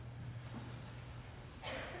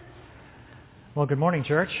Well, good morning,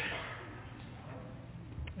 church.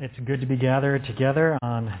 It's good to be gathered together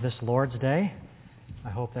on this Lord's Day. I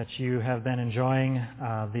hope that you have been enjoying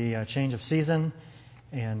the change of season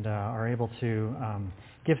and are able to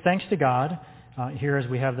give thanks to God here as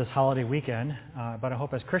we have this holiday weekend. But I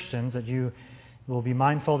hope as Christians that you will be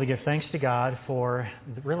mindful to give thanks to God for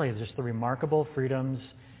really just the remarkable freedoms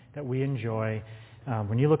that we enjoy.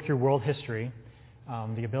 When you look through world history,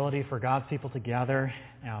 the ability for God's people to gather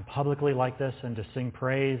publicly like this and to sing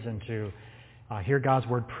praise and to hear God's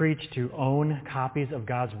word preached, to own copies of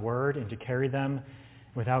God's word and to carry them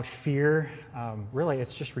without fear, really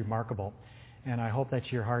it's just remarkable. And I hope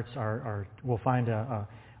that your hearts will find a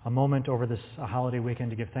moment over this holiday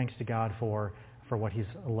weekend to give thanks to God for what He's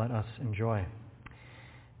let us enjoy.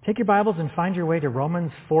 Take your Bibles and find your way to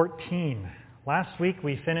Romans 14. Last week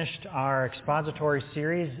we finished our expository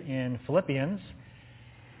series in Philippians.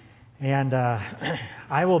 And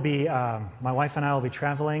my wife and I will be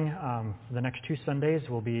traveling for the next 2 Sundays.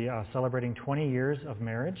 We'll be celebrating 20 years of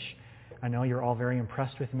marriage. I know you're all very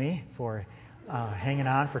impressed with me for hanging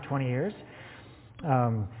on for 20 years.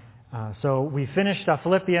 So we finished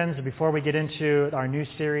Philippians. Before we get into our new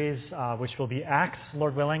series, which will be Acts,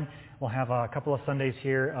 Lord willing, we'll have a couple of Sundays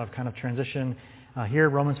here of kind of transition. Here,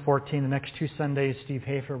 Romans 14, the next 2 Sundays, Steve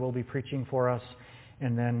Hafer will be preaching for us.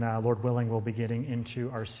 And then, Lord willing, we'll be getting into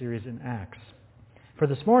our series in Acts. For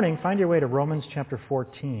this morning, find your way to Romans chapter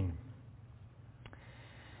 14.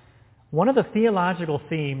 One of the theological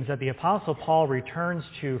themes that the Apostle Paul returns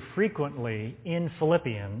to frequently in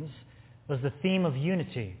Philippians was the theme of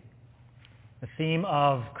unity, the theme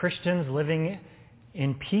of Christians living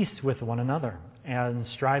in peace with one another and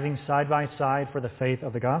striving side by side for the faith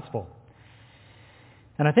of the gospel.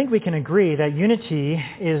 And I think we can agree that unity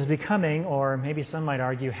is becoming, or maybe some might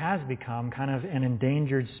argue has become, kind of an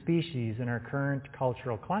endangered species in our current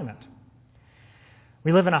cultural climate.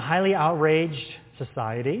 We live in a highly outraged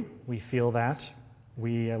society. We feel that.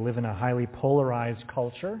 We live in a highly polarized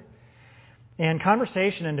culture. And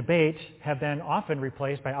conversation and debate have been often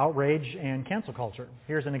replaced by outrage and cancel culture.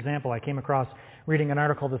 Here's an example I came across reading an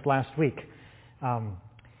article this last week.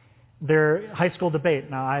 Their high school debate.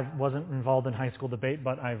 Now, I wasn't involved in high school debate,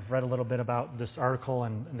 but I've read a little bit about this article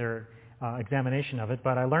and their examination of it.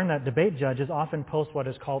 But I learned that debate judges often post what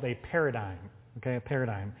is called a paradigm, a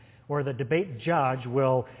paradigm, where the debate judge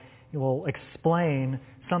will explain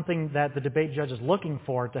something that the debate judge is looking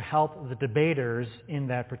for to help the debaters in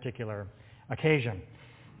that particular occasion.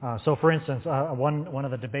 So, for instance, one of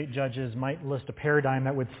the debate judges might list a paradigm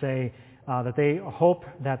that would say that they hope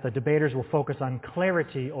that the debaters will focus on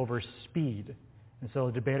clarity over speed. And so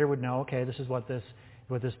the debater would know, okay, this is what this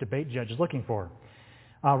debate judge is looking for.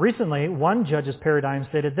 Recently, one judge's paradigm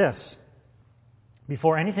stated this: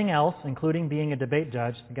 before anything else, including being a debate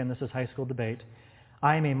judge, again, this is high school debate,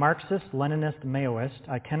 I am a Marxist, Leninist, Maoist.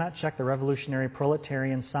 I cannot check the revolutionary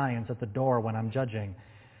proletarian science at the door when I'm judging.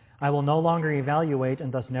 I will no longer evaluate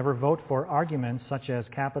and thus never vote for arguments such as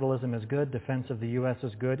capitalism is good, defense of the U.S.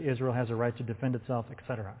 is good, Israel has a right to defend itself,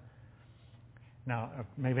 etc. Now,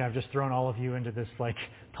 maybe I've just thrown all of you into this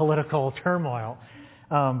political turmoil.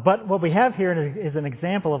 But what we have here is an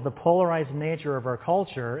example of the polarized nature of our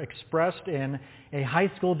culture expressed in a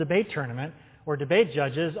high school debate tournament where debate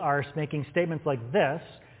judges are making statements like this,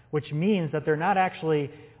 which means that they're not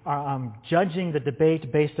actually judging the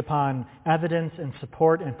debate based upon evidence and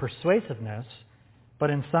support and persuasiveness, but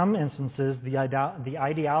in some instances the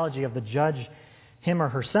ideology of the judge, him or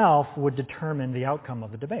herself, would determine the outcome of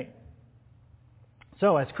the debate.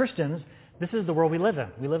 So as Christians, this is the world we live in.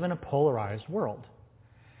 We live in a polarized world.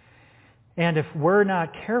 And if we're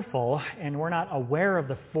not careful and we're not aware of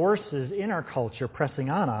the forces in our culture pressing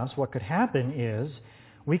on us, what could happen is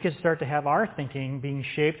we could start to have our thinking being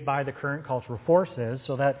shaped by the current cultural forces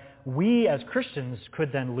so that we as Christians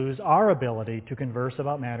could then lose our ability to converse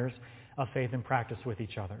about matters of faith and practice with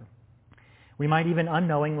each other. We might even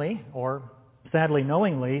unknowingly, or sadly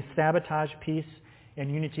knowingly, sabotage peace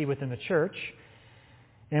and unity within the church.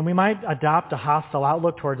 And we might adopt a hostile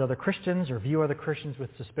outlook towards other Christians or view other Christians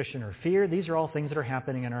with suspicion or fear. These are all things that are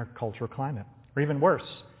happening in our cultural climate. Or even worse,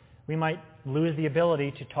 we might lose the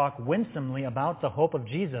ability to talk winsomely about the hope of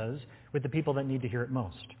Jesus with the people that need to hear it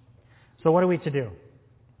most. So what are we to do?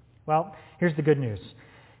 Well, here's the good news.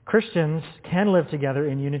 Christians can live together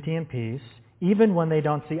in unity and peace even when they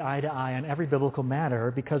don't see eye to eye on every biblical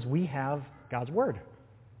matter because we have God's Word.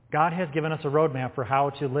 God has given us a roadmap for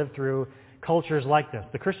how to live through cultures like this.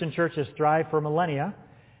 The Christian church has thrived for millennia,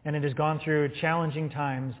 and it has gone through challenging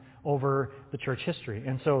times over the church history.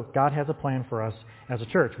 And so God has a plan for us as a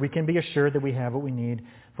church. We can be assured that we have what we need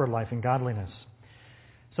for life and godliness.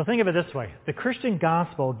 So think of it this way. The Christian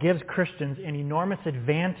gospel gives Christians an enormous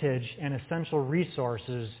advantage and essential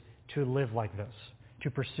resources to live like this, to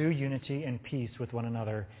pursue unity and peace with one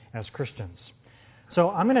another as Christians. So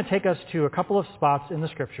I'm going to take us to a couple of spots in the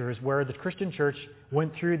Scriptures where the Christian church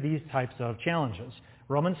went through these types of challenges.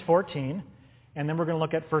 Romans 14, and then we're going to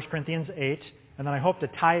look at 1 Corinthians 8, and then I hope to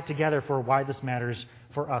tie it together for why this matters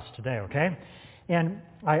for us today, okay? And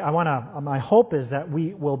my hope is that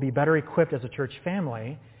we will be better equipped as a church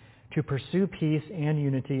family to pursue peace and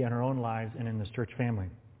unity in our own lives and in this church family.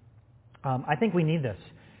 I think we need this.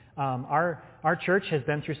 Our church has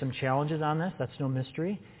been through some challenges on this. That's no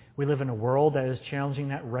mystery. We live in a world that is challenging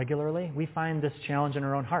that regularly. We find this challenge in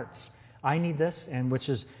our own hearts. I need this, and which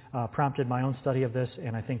has prompted my own study of this,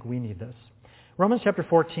 and I think we need this. Romans chapter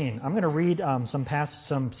 14. I'm going to read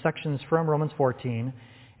some sections from Romans 14,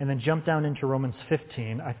 and then jump down into Romans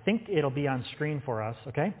 15. I think it'll be on screen for us,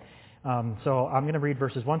 okay? So I'm going to read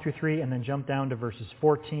verses 1 through 3, and then jump down to verses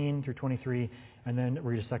 14 through 23, and then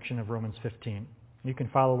read a section of Romans 15. You can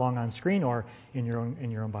follow along on screen or in your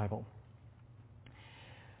own Bible.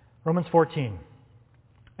 Romans 14.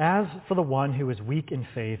 As for the one who is weak in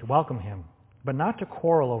faith, welcome him, but not to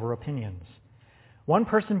quarrel over opinions. One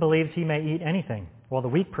person believes he may eat anything, while the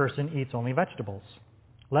weak person eats only vegetables.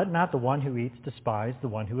 Let not the one who eats despise the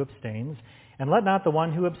one who abstains, and let not the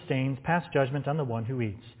one who abstains pass judgment on the one who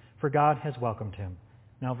eats, for God has welcomed him.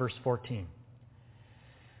 Now verse 14.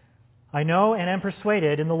 I know and am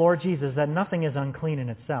persuaded in the Lord Jesus that nothing is unclean in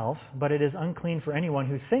itself, but it is unclean for anyone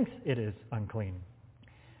who thinks it is unclean.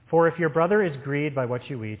 For if your brother is grieved by what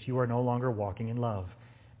you eat, you are no longer walking in love.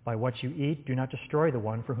 By what you eat, do not destroy the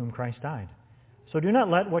one for whom Christ died. So do not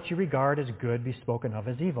let what you regard as good be spoken of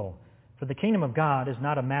as evil. For the kingdom of God is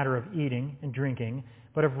not a matter of eating and drinking,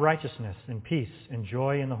 but of righteousness and peace and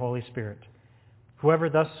joy in the Holy Spirit. Whoever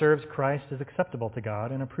thus serves Christ is acceptable to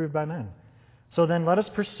God and approved by men. So then let us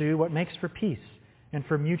pursue what makes for peace and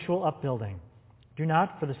for mutual upbuilding. Do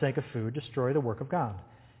not, for the sake of food, destroy the work of God.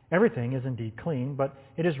 Everything is indeed clean, but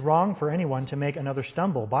it is wrong for anyone to make another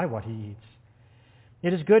stumble by what he eats.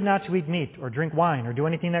 It is good not to eat meat or drink wine or do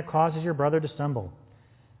anything that causes your brother to stumble.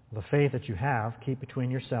 The faith that you have, keep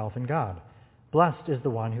between yourself and God. Blessed is the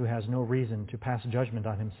one who has no reason to pass judgment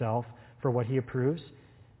on himself for what he approves.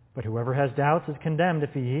 But whoever has doubts is condemned if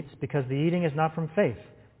he eats, because the eating is not from faith.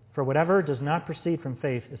 For whatever does not proceed from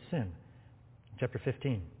faith is sin. Chapter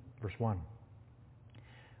 15, verse 1.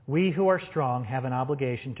 We who are strong have an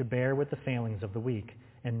obligation to bear with the failings of the weak,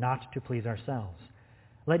 and not to please ourselves.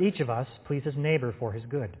 Let each of us please his neighbor for his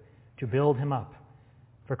good, to build him up.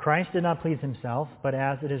 For Christ did not please himself, but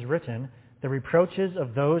as it is written, the reproaches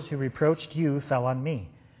of those who reproached you fell on me.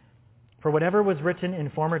 For whatever was written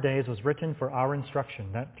in former days was written for our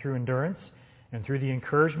instruction, that through endurance and through the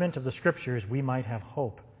encouragement of the Scriptures we might have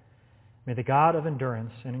hope. May the God of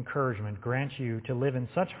endurance and encouragement grant you to live in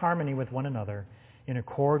such harmony with one another, in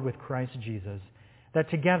accord with Christ Jesus,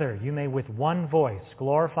 that together you may with one voice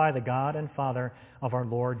glorify the God and Father of our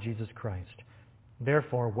Lord Jesus Christ.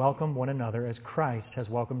 Therefore, welcome one another as Christ has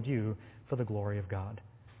welcomed you for the glory of God.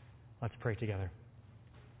 Let's pray together.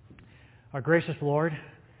 Our gracious Lord,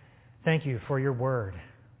 thank you for your word.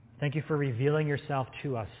 Thank you for revealing yourself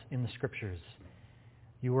to us in the Scriptures.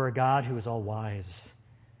 You are a God who is all-wise.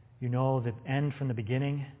 You know the end from the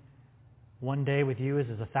beginning. One day with you is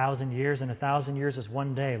as 1,000 years, and 1,000 years is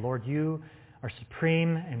one day. Lord, you are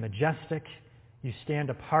supreme and majestic. You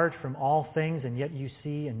stand apart from all things, and yet you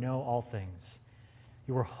see and know all things.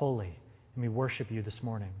 You are holy, and we worship you this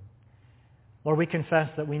morning. Lord, we confess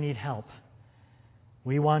that we need help.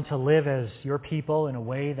 We want to live as your people in a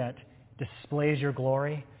way that displays your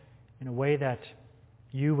glory, in a way that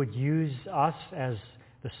you would use us as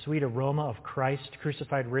the sweet aroma of Christ,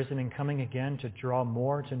 crucified, risen, and coming again to draw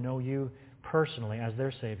more to know you personally as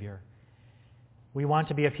their Savior. We want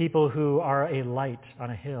to be a people who are a light on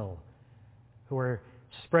a hill, who are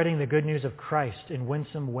spreading the good news of Christ in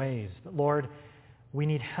winsome ways. But Lord, we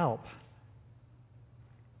need help.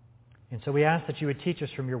 And so we ask that you would teach us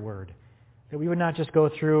from your word, that we would not just go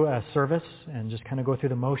through a service and just kind of go through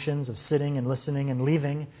the motions of sitting and listening and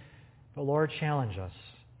leaving, but Lord, challenge us,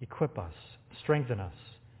 equip us, strengthen us,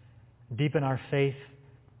 deepen our faith,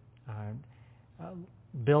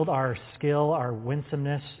 build our skill, our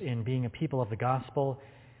winsomeness in being a people of the gospel.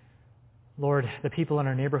 Lord, the people in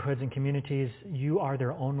our neighborhoods and communities, you are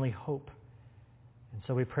their only hope. And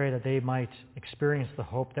so we pray that they might experience the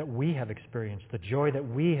hope that we have experienced, the joy that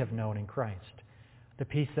we have known in Christ, the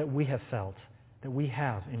peace that we have felt, that we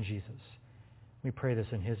have in Jesus. We pray this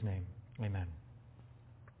in his name. Amen.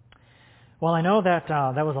 Well, I know that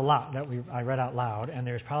that was a lot that I read out loud, and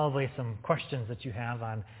there's probably some questions that you have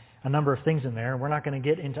on a number of things in there. We're not going to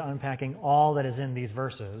get into unpacking all that is in these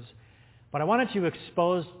verses, but I wanted to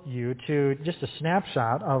expose you to just a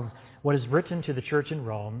snapshot of what is written to the church in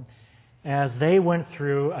Rome as they went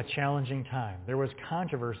through a challenging time. There was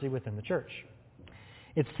controversy within the church.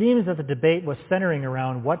 It seems that the debate was centering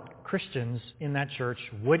around what Christians in that church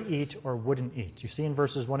would eat or wouldn't eat. You see in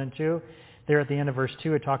verses 1 and 2, there at the end of verse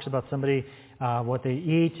 2, it talks about somebody, what they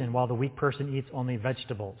eat, and while the weak person eats only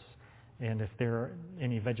vegetables. And if there are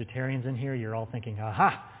any vegetarians in here, you're all thinking,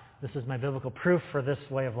 aha, this is my biblical proof for this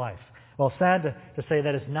way of life. Well, sad to say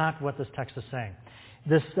that is not what this text is saying.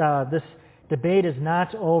 This debate is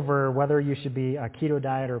not over whether you should be a keto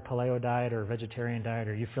diet or paleo diet or vegetarian diet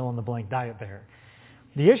or you fill in the blank diet there.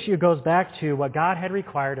 The issue goes back to what God had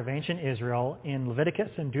required of ancient Israel in Leviticus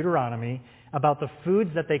and Deuteronomy about the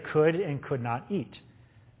foods that they could and could not eat.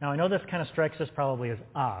 Now, I know this kind of strikes us probably as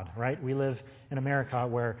odd, right? We live in America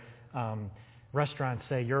where restaurants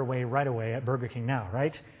say your way, right away at Burger King now,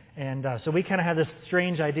 right? And so we kind of have this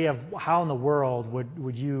strange idea of how in the world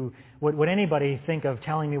would anybody think of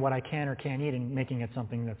telling me what I can or can't eat and making it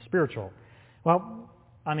something that's spiritual? Well,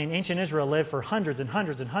 I mean, ancient Israel lived for hundreds and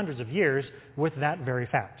hundreds and hundreds of years with that very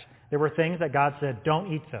fact. There were things that God said,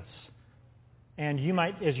 don't eat this. And you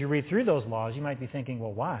might, as you read through those laws, you might be thinking,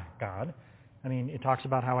 well, why, God? I mean, it talks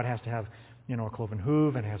about how it has to have, a cloven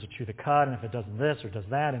hoof, and it has to chew the cud, and if it does this or does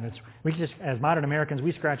that, and we just, as modern Americans,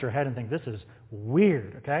 we scratch our head and think, this is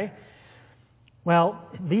weird, okay?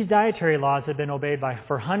 Well, these dietary laws had been obeyed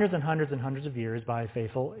for hundreds and hundreds and hundreds of years by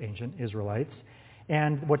faithful ancient Israelites.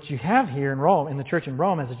 And what you have here in Rome, in the church in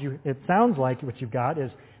Rome, it sounds like what you've got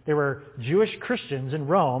is there were Jewish Christians in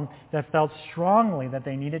Rome that felt strongly that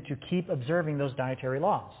they needed to keep observing those dietary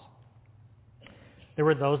laws. There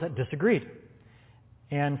were those that disagreed.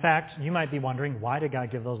 And in fact, you might be wondering, why did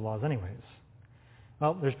God give those laws anyways?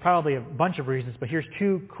 Well, there's probably a bunch of reasons, but here's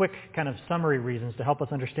two quick kind of summary reasons to help us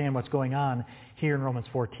understand what's going on here in Romans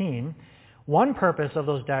 14. One purpose of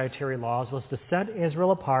those dietary laws was to set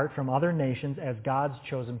Israel apart from other nations as God's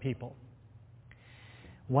chosen people.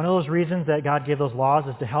 One of those reasons that God gave those laws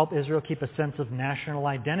is to help Israel keep a sense of national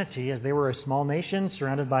identity, as they were a small nation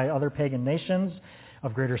surrounded by other pagan nations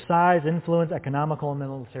of greater size, influence, economical and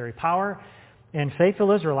military power. And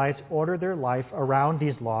faithful Israelites ordered their life around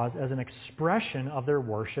these laws as an expression of their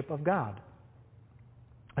worship of God.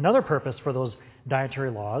 Another purpose for those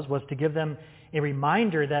dietary laws was to give them a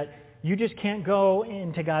reminder that you just can't go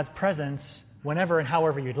into God's presence whenever and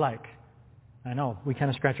however you'd like. I know we kind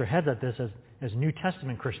of scratch our heads at this as New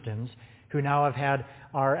Testament Christians who now have had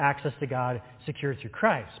our access to God secured through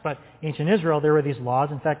Christ. But ancient Israel, there were these laws.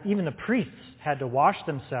 In fact, even the priests had to wash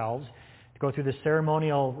themselves, to go through this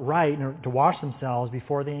ceremonial rite to wash themselves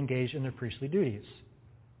before they engaged in their priestly duties.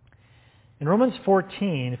 In Romans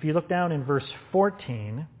 14, if you look down in verse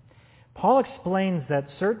 14, Paul explains that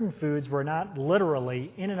certain foods were not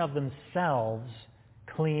literally, in and of themselves,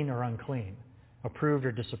 clean or unclean, approved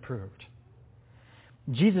or disapproved.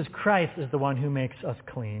 Jesus Christ is the one who makes us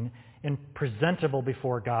clean and presentable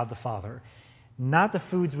before God the Father, not the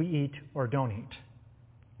foods we eat or don't eat.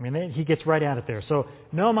 I mean, he gets right at it there. So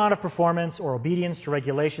no amount of performance or obedience to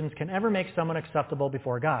regulations can ever make someone acceptable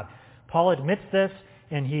before God. Paul admits this,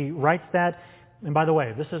 and he writes that. And by the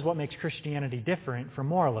way, this is what makes Christianity different from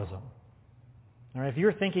moralism. All right, if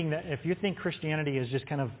you think Christianity is just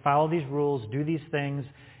kind of follow these rules, do these things,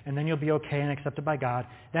 and then you'll be okay and accepted by God,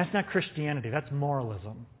 that's not Christianity. That's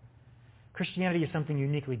moralism. Christianity is something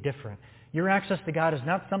uniquely different. Your access to God is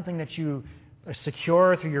not something that you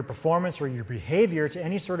secure through your performance or your behavior to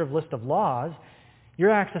any sort of list of laws.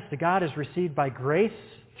 Your access to God is received by grace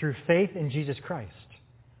through faith in Jesus Christ.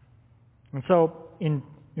 And so in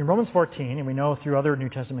Romans 14, and we know through other New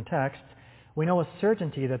Testament texts, we know with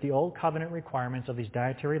certainty that the old covenant requirements of these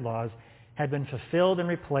dietary laws had been fulfilled and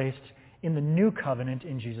replaced in the new covenant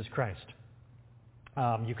in Jesus Christ.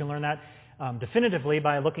 You can learn that definitively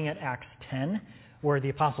by looking at Acts 10, where the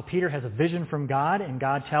Apostle Peter has a vision from God, and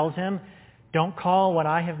God tells him, don't call what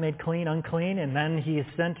I have made clean unclean, and then he is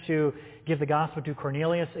sent to give the gospel to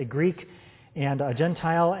Cornelius, a Greek and a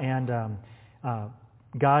Gentile, and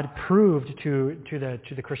God proved to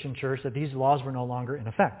the Christian church that these laws were no longer in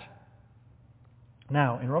effect.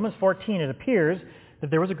 Now, in Romans 14, it appears that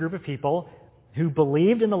there was a group of people who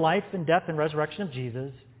believed in the life and death and resurrection of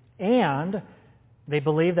Jesus, and they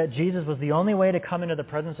believed that Jesus was the only way to come into the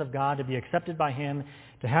presence of God, to be accepted by Him,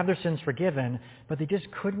 to have their sins forgiven, but they just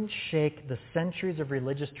couldn't shake the centuries of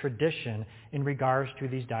religious tradition in regards to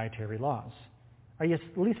these dietary laws. Are you at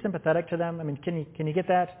least sympathetic to them? I mean, can you get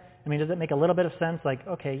that? I mean, does it make a little bit of sense? Like,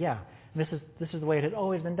 okay, yeah, This is the way it had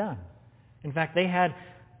always been done. In fact, they had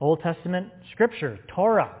Old Testament scripture,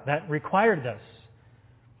 Torah, that required this.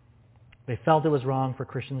 They felt it was wrong for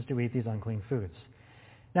Christians to eat these unclean foods.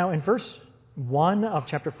 Now, in verse 1 of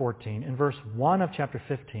chapter 14 and verse 1 of chapter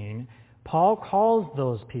 15, Paul calls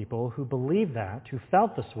those people who believe that, who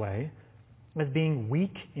felt this way, as being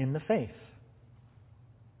weak in the faith.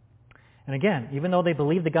 And again, even though they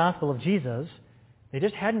believed the gospel of Jesus, they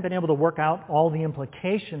just hadn't been able to work out all the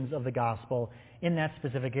implications of the gospel in that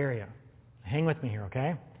specific area. Hang with me here,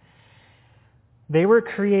 okay? They were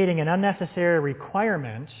creating an unnecessary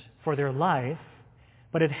requirement for their life,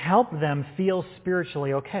 but it helped them feel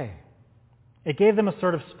spiritually okay. It gave them a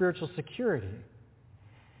sort of spiritual security.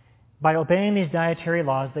 By obeying these dietary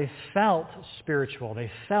laws, they felt spiritual.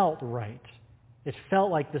 They felt right. It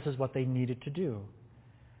felt like this is what they needed to do.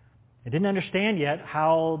 They didn't understand yet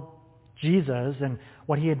how Jesus and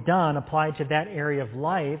what he had done applied to that area of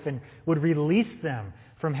life and would release them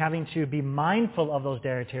from having to be mindful of those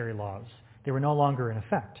dietary laws. They were no longer in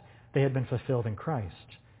effect. They had been fulfilled in Christ.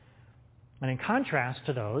 And in contrast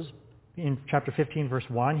to those, in chapter 15, verse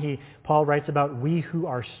 1, Paul writes about we who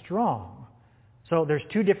are strong. So there's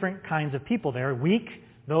two different kinds of people there. Weak,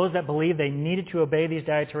 those that believe they needed to obey these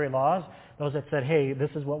dietary laws. Those that said, hey, this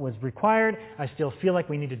is what was required. I still feel like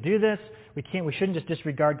we need to do this. We shouldn't just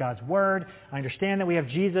disregard God's word. I understand that we have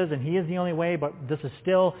Jesus and he is the only way, but this is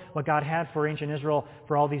still what God had for ancient Israel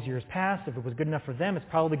for all these years past. If it was good enough for them, it's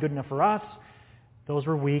probably good enough for us. Those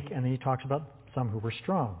were weak, and then he talks about some who were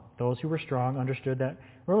strong. Those who were strong understood that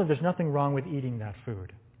really there's nothing wrong with eating that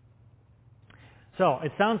food. So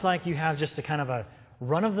it sounds like you have just a kind of a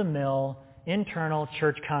run-of-the-mill internal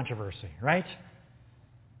church controversy, right?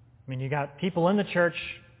 I mean, you got people in the church,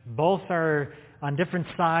 both are on different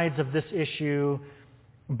sides of this issue.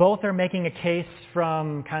 Both are making a case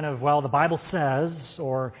from kind of, well, the Bible says,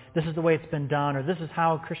 or this is the way it's been done, or this is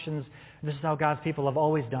how God's people have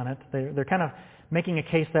always done it. They're kind of making a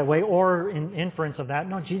case that way, or in inference of that.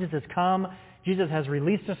 No, Jesus has come. Jesus has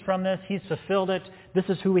released us from this. He's fulfilled it. This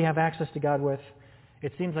is who we have access to God with.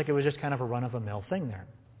 It seems like it was just kind of a run-of-the-mill thing there.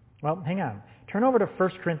 Well, hang on. Turn over to 1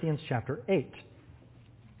 Corinthians chapter 8.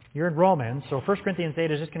 You're in Romans, so 1 Corinthians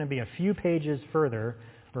 8 is just going to be a few pages further,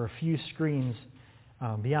 or a few screens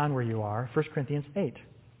beyond where you are. 1 Corinthians 8.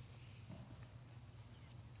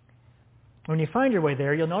 When you find your way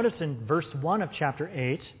there, you'll notice in verse 1 of chapter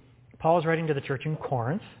 8, Paul is writing to the church in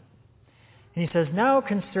Corinth, and he says, now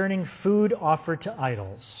concerning food offered to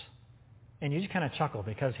idols. And you just kind of chuckle,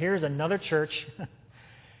 because here's another church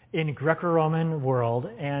in Greco-Roman world,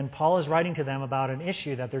 and Paul is writing to them about an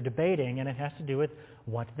issue that they're debating, and it has to do with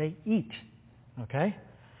what they eat. Okay?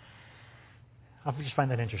 I just find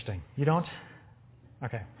that interesting. You don't?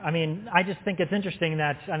 Okay. I mean, I just think it's interesting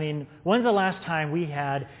that, when's the last time we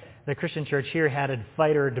had, the Christian church here had a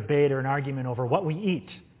fight or a debate or an argument over what we eat?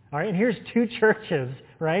 All right, and here's two churches,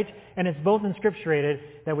 right? And it's both inscripturated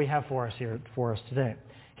that we have for us today.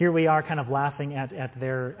 Here we are kind of laughing at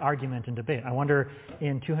their argument and debate. I wonder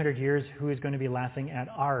in 200 years who is going to be laughing at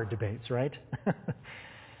our debates, right?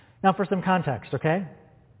 Now for some context, okay?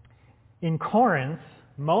 In Corinth,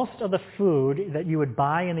 most of the food that you would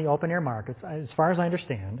buy in the open-air markets, as far as I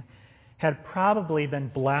understand, had probably been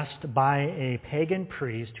blessed by a pagan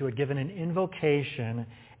priest who had given an invocation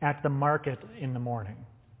at the market in the morning.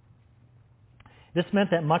 This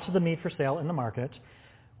meant that much of the meat for sale in the market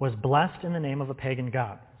was blessed in the name of a pagan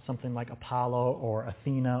god, something like Apollo or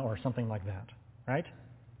Athena or something like that, right?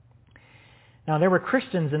 Now, there were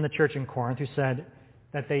Christians in the church in Corinth who said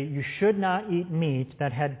that you should not eat meat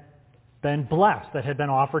that had been blessed, that had been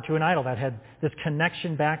offered to an idol, that had this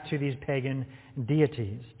connection back to these pagan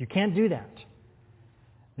deities. You can't do that.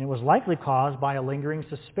 And it was likely caused by a lingering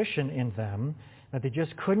suspicion in them that they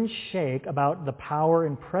just couldn't shake about the power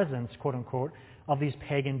and presence, quote unquote, of these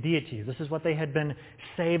pagan deities. This is what they had been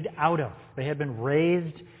saved out of. They had been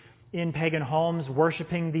raised in pagan homes,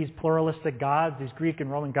 worshiping these pluralistic gods, these Greek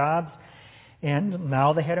and Roman gods, and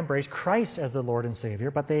now they had embraced Christ as the Lord and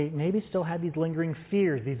Savior, but they maybe still had these lingering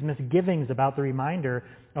fears, these misgivings about the reminder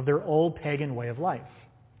of their old pagan way of life.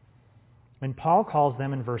 And Paul calls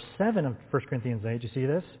them in verse 7 of 1 Corinthians 8, you see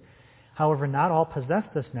this? However, not all possess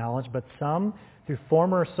this knowledge, but some, through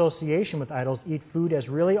former association with idols, eat food as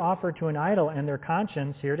really offered to an idol, and their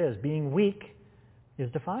conscience, here it is, being weak,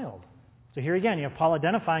 is defiled. So here again, you have Paul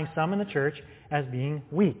identifying some in the church as being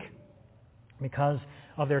weak because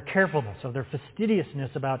of their carefulness, of their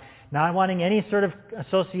fastidiousness about not wanting any sort of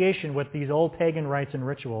association with these old pagan rites and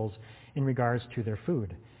rituals in regards to their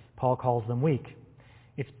food. Paul calls them weak.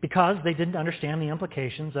 It's because they didn't understand the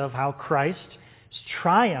implications of how Christ's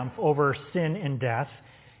triumph over sin and death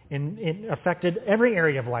It affected every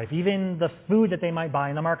area of life, even the food that they might buy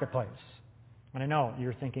in the marketplace. And I know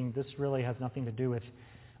you're thinking, this really has nothing to do with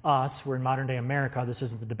us. We're in modern-day America. This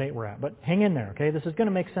isn't the debate we're at. But hang in there, okay? This is going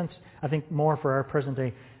to make sense, I think, more for our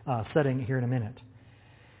present-day setting here in a minute.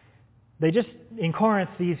 In Corinth,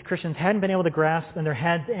 these Christians hadn't been able to grasp in their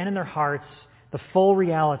heads and in their hearts the full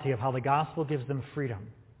reality of how the gospel gives them freedom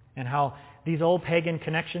and how these old pagan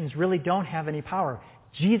connections really don't have any power.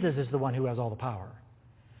 Jesus is the one who has all the power.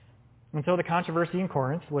 And so the controversy in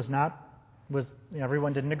Corinth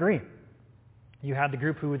everyone didn't agree. You had the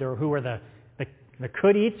group who were the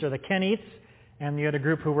could eats or the can eats, and you had a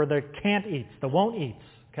group who were the can't eats, the won't eats,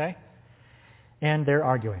 okay? And they're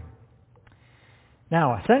arguing.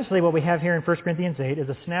 Now, essentially what we have here in 1 Corinthians 8 is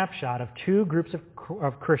a snapshot of two groups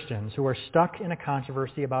of Christians who are stuck in a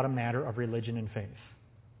controversy about a matter of religion and faith.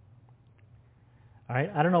 All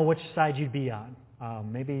right? I don't know which side you'd be on.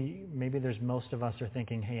 Maybe there's most of us are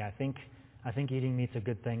thinking, hey, I think eating meat's a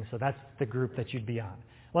good thing, so that's the group that you'd be on.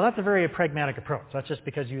 Well, that's a very pragmatic approach. That's just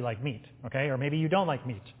because you like meat, okay? Or maybe you don't like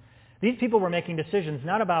meat. These people were making decisions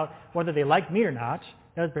not about whether they liked meat or not.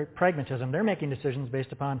 That was pragmatism. They're making decisions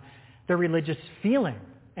based upon their religious feeling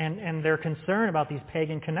and their concern about these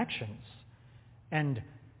pagan connections and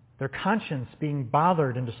their conscience being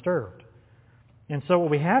bothered and disturbed. And so what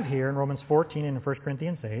we have here in Romans 14 and in 1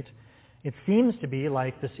 Corinthians 8, it seems to be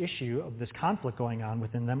like this issue of this conflict going on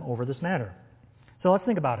within them over this matter. So let's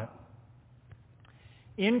think about it.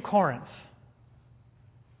 In Corinth,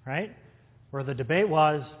 right, where the debate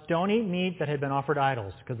was, don't eat meat that had been offered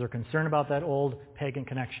idols because they're concerned about that old pagan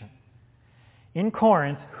connection. In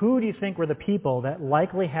Corinth, who do you think were the people that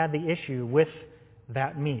likely had the issue with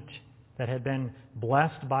that meat that had been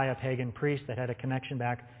blessed by a pagan priest that had a connection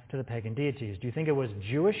back to the pagan deities? Do you think it was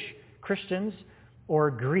Jewish Christians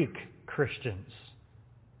or Greek Christians?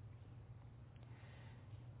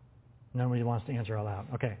 Nobody wants to answer out loud.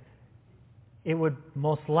 Okay. It would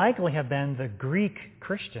most likely have been the Greek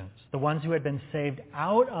Christians, the ones who had been saved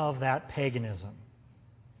out of that paganism.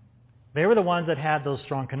 They were the ones that had those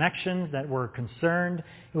strong connections, that were concerned.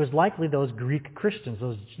 It was likely those Greek Christians,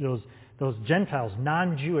 those Gentiles,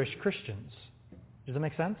 non-Jewish Christians. Does that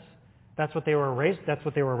make sense? That's what they were raised, that's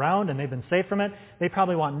what they were around, and they've been saved from it. They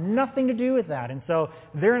probably want nothing to do with that, and so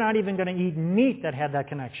they're not even going to eat meat that had that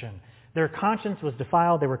connection. Their conscience was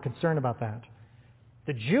defiled. They were concerned about that.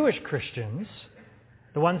 The Jewish Christians,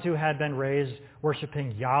 the ones who had been raised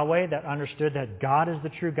worshiping Yahweh, that understood that God is the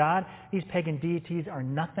true God, these pagan deities are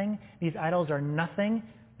nothing. These idols are nothing,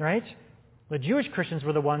 right? The Jewish Christians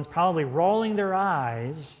were the ones probably rolling their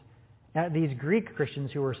eyes at these Greek Christians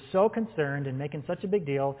who were so concerned and making such a big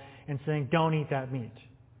deal and saying, don't eat that meat. Do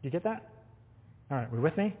you get that? All right, we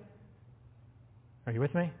with me? Are you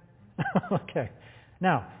with me? Okay.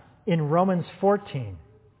 Now, in Romans 14,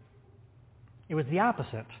 it was the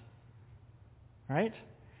opposite, right?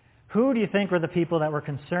 Who do you think were the people that were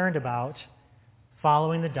concerned about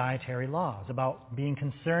following the dietary laws, about being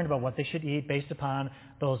concerned about what they should eat based upon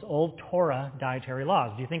those old Torah dietary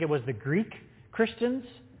laws? Do you think it was the Greek Christians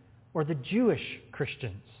or the Jewish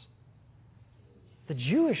Christians? The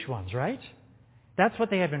Jewish ones, right? That's what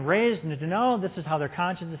they had been raised to know. This is how their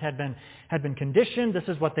consciences had been conditioned. This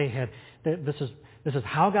is what they had. This is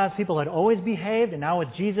how God's people had always behaved. And now with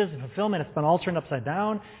Jesus and fulfillment, it's been all turned upside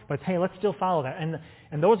down. But hey, let's still follow that.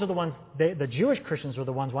 And those are the ones. The Jewish Christians were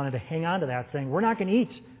the ones wanted to hang on to that, saying we're not going to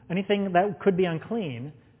eat anything that could be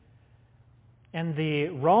unclean. And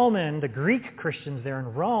the Greek Christians there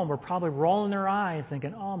in Rome were probably rolling their eyes,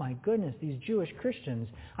 thinking, "Oh my goodness, these Jewish Christians!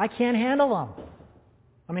 I can't handle them.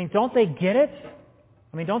 I mean, don't they get it?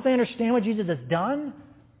 I mean, don't they understand what Jesus has done?"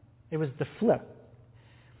 It was the flip.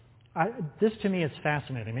 This to me is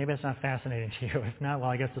fascinating. Maybe it's not fascinating to you. If not, well,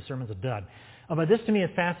 I guess the sermon's a dud. But this to me is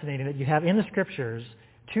fascinating that you have in the Scriptures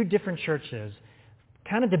two different churches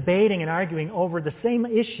kind of debating and arguing over the same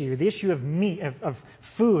issue, the issue of meat, of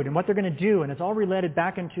food, and what they're going to do, and it's all related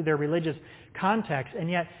back into their religious context, and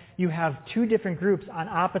yet you have two different groups on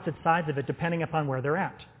opposite sides of it depending upon where they're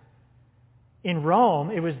at. In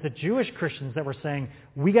Rome, it was the Jewish Christians that were saying,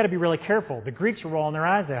 we got to be really careful. The Greeks were rolling their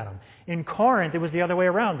eyes at them. In Corinth, it was the other way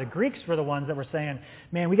around. The Greeks were the ones that were saying,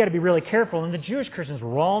 man, we got to be really careful. And the Jewish Christians were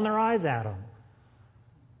rolling their eyes at them.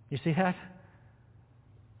 You see that?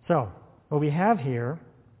 So, what we have here,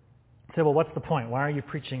 say, well, what's the point? Why are you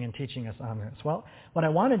preaching and teaching us on this? Well, what I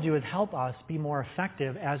want to do is help us be more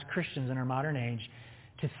effective as Christians in our modern age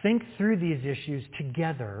to think through these issues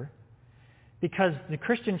together, because the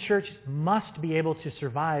Christian church must be able to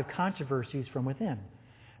survive controversies from within.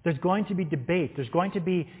 There's going to be debate. There's going to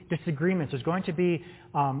be disagreements. There's going to be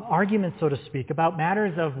arguments, so to speak, about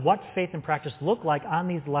matters of what faith and practice look like on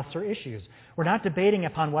these lesser issues. We're not debating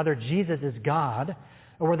upon whether Jesus is God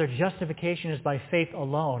or whether justification is by faith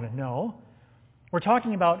alone. No. We're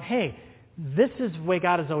talking about, hey, this is the way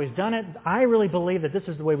God has always done it. I really believe that this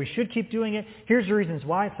is the way we should keep doing it. Here's the reasons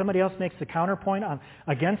why. Somebody else makes the counterpoint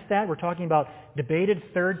against that. We're talking about debated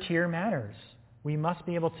third-tier matters. We must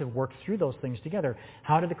be able to work through those things together.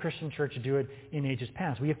 How did the Christian church do it in ages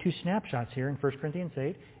past? We have two snapshots here in 1 Corinthians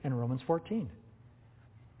 8 and Romans 14.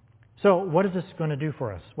 So what is this going to do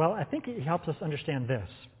for us? Well, I think it helps us understand this.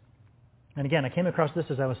 And again, I came across this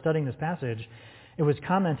as I was studying this passage. It was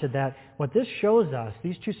commented that what this shows us,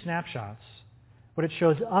 these two snapshots, what it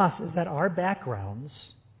shows us is that our backgrounds,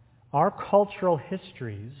 our cultural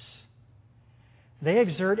histories, they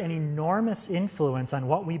exert an enormous influence on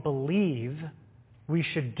what we believe we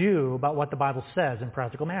should do about what the Bible says in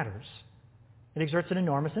practical matters. It exerts an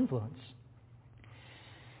enormous influence.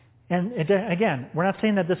 And again, we're not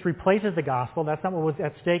saying that this replaces the gospel. That's not what was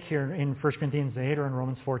at stake here in 1 Corinthians 8 or in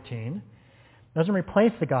Romans 14. It doesn't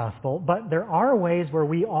replace the gospel, but there are ways where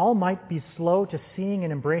we all might be slow to seeing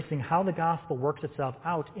and embracing how the gospel works itself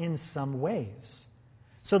out in some ways.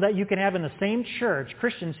 So that you can have in the same church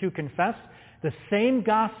Christians who confess the same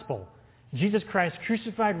gospel, Jesus Christ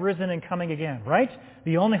crucified, risen, and coming again, right?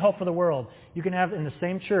 The only hope for the world. You can have in the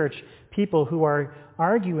same church people who are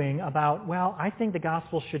arguing about, well, I think the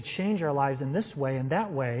gospel should change our lives in this way and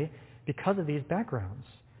that way because of these backgrounds.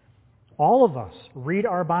 All of us read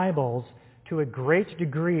our Bibles to a great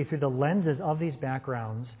degree through the lenses of these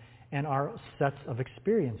backgrounds and our sets of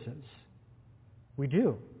experiences. We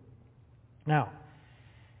do. Now,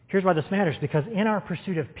 here's why this matters, because in our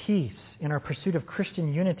pursuit of peace, in our pursuit of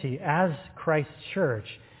Christian unity as Christ's church,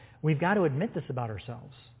 we've got to admit this about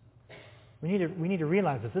ourselves. We need to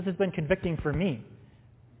realize this. This has been convicting for me.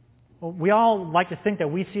 Well, we all like to think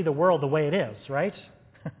that we see the world the way it is, right?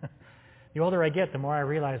 The older I get, the more I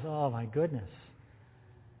realize, oh my goodness.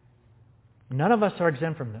 None of us are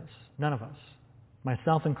exempt from this. None of us.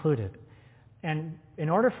 Myself included. And in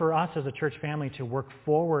order for us as a church family to work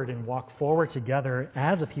forward and walk forward together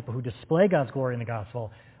as a people who display God's glory in the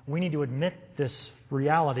gospel, we need to admit this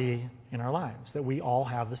reality in our lives, that we all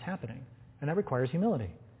have this happening. And that requires humility.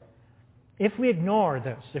 If we ignore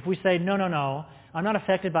this, if we say, no, I'm not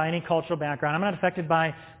affected by any cultural background, I'm not affected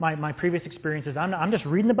by my previous experiences, I'm just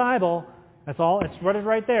reading the Bible, that's all, it's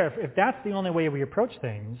right there. If that's the only way we approach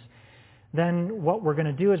things, then what we're going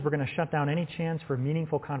to do is we're going to shut down any chance for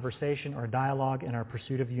meaningful conversation or dialogue in our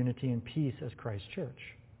pursuit of unity and peace as Christ's church.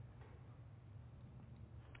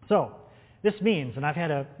 So, this means, and I've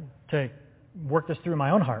had to work this through in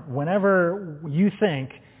my own heart, whenever you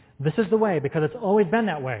think this is the way because it's always been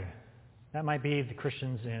that way, that might be the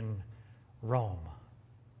Christians in Rome,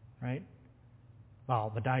 right?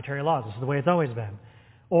 Well, the dietary laws, this is the way it's always been.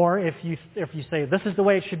 Or if you say, this is the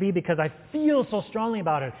way it should be because I feel so strongly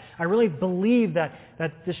about it, I really believe that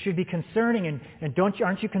this should be concerning, and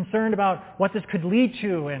aren't you concerned about what this could lead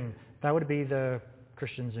to? And that would be the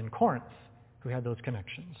Christians in Corinth who had those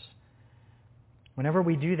connections. Whenever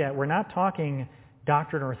we do that, we're not talking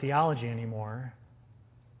doctrine or theology anymore.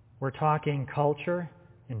 We're talking culture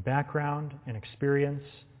and background and experience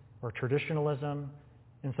or traditionalism.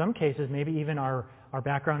 In some cases, maybe even our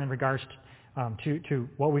background in regards to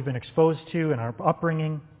what we've been exposed to and our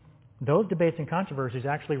upbringing. Those debates and controversies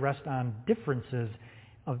actually rest on differences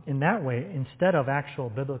in that way instead of actual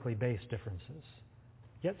biblically based differences.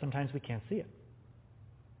 Yet sometimes we can't see it.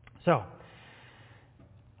 So,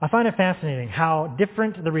 I find it fascinating how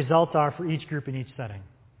different the results are for each group in each setting,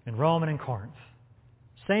 in Rome and in Corinth.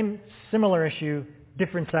 Similar issue,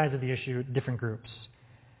 different sides of the issue, different groups.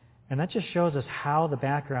 And that just shows us how the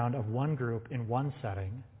background of one group in one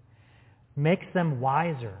setting makes them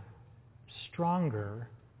wiser, stronger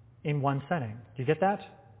in one setting. Do you get that?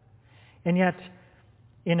 And yet,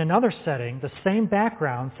 in another setting, the same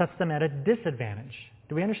background sets them at a disadvantage.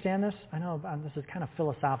 Do we understand this? I know this is kind of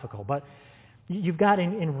philosophical, but you've got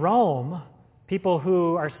in Rome people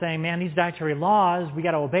who are saying, man, these dietary laws, we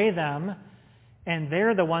got to obey them, and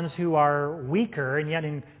they're the ones who are weaker, and yet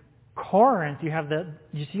in Corinth,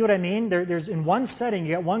 you see what I mean? There's in one setting,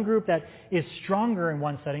 you got one group that is stronger in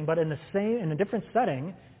one setting, but in a different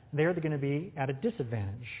setting, they're going to be at a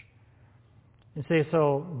disadvantage. And say,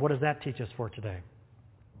 so what does that teach us for today?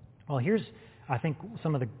 Well, here's, I think,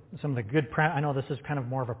 some of the good, I know this is kind of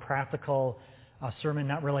more of a practical sermon,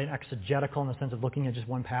 not really exegetical in the sense of looking at just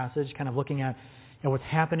one passage, kind of looking at what's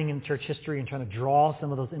happening in church history and trying to draw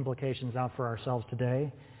some of those implications out for ourselves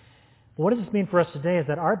today. What does this mean for us today is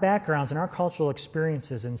that our backgrounds and our cultural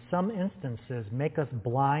experiences in some instances make us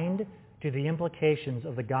blind to the implications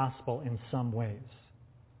of the gospel in some ways.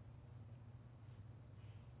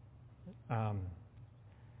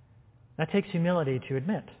 That takes humility to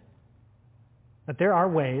admit that there are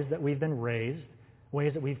ways that we've been raised,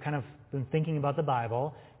 ways that we've kind of been thinking about the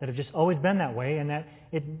Bible, that have just always been that way, and that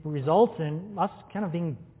it results in us kind of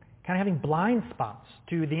having blind spots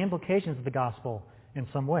to the implications of the gospel in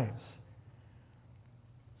some ways.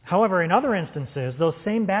 However, in other instances, those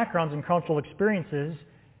same backgrounds and cultural experiences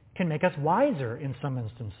can make us wiser in some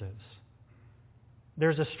instances.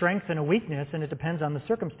 There's a strength and a weakness, and it depends on the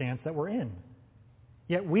circumstance that we're in.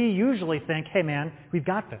 Yet we usually think, hey man, we've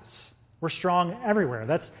got this. We're strong everywhere.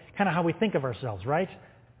 That's kind of how we think of ourselves, right?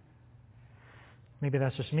 Maybe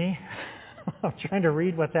that's just me. I'm trying to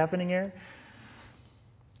read what's happening here.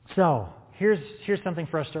 So, here's something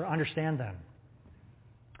for us to understand then.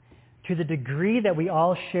 To the degree that we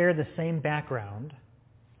all share the same background,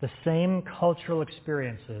 the same cultural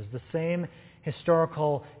experiences, the same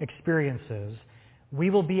historical experiences, we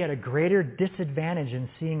will be at a greater disadvantage in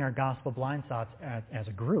seeing our gospel blind spots as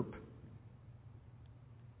a group.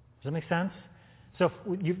 Does that make sense? So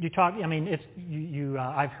you talk. I mean,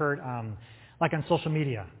 I've heard like on social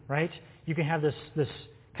media, right? You can have this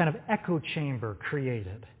kind of echo chamber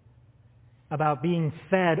created about being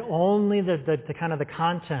fed only the kind of the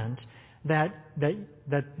content that the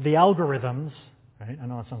algorithms, right? I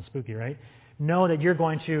know that sounds spooky, right? Know that you're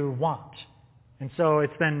going to want. And so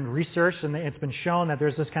it's been researched and it's been shown that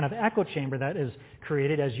there's this kind of echo chamber that is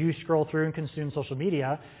created as you scroll through and consume social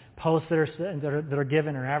media, posts that are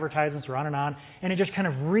given or advertisements or on, and it just kind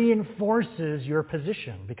of reinforces your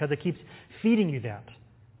position because it keeps feeding you that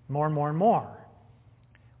more and more and more.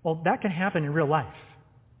 Well, that can happen in real life,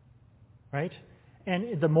 right?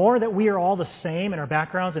 And the more that we are all the same in our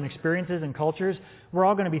backgrounds and experiences and cultures, we're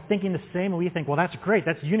all going to be thinking the same, and we think, well, that's great,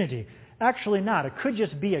 that's unity. Actually not. It could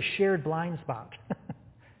just be a shared blind spot.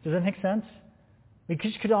 Does that make sense? We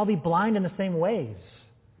could all be blind in the same ways.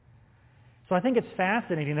 So I think it's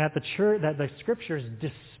fascinating that the Scriptures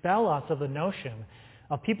dispel us of the notion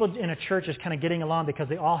of people in a church just kind of getting along because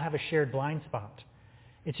they all have a shared blind spot.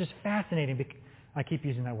 It's just fascinating. I keep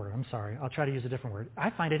using that word. I'm sorry. I'll try to use a different word.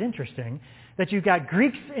 I find it interesting that you've got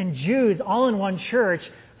Greeks and Jews all in one church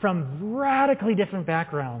from radically different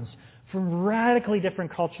backgrounds, from radically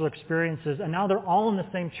different cultural experiences, and now they're all in the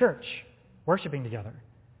same church, worshiping together.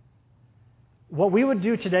 What we would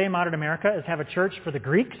do today in modern America is have a church for the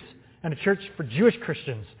Greeks and a church for Jewish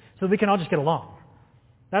Christians so we can all just get along.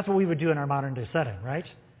 That's what we would do in our modern day setting, right?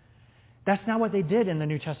 That's not what they did in the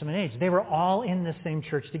New Testament age. They were all in the same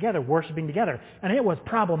church together, worshiping together, and it was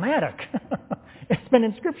problematic. It's been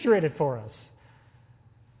inscripturated for us.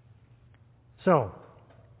 So,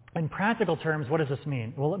 in practical terms, what does this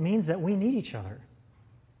mean? Well, it means that we need each other.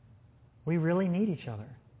 We really need each other.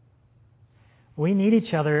 We need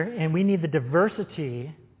each other, and we need the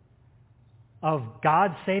diversity of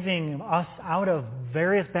God saving us out of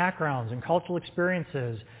various backgrounds and cultural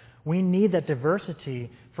experiences. We need that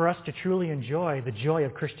diversity for us to truly enjoy the joy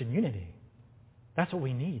of Christian unity. That's what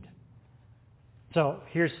we need. So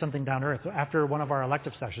here's something down to earth. So after one of our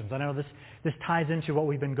elective sessions, I know this ties into what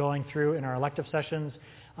we've been going through in our elective sessions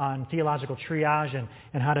on theological triage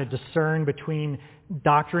and how to discern between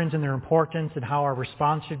doctrines and their importance and how our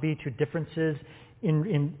response should be to differences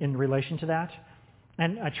in relation to that.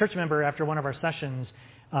 And a church member after one of our sessions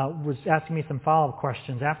was asking me some follow-up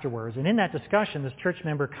questions afterwards. And in that discussion, this church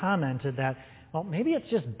member commented that, well, maybe it's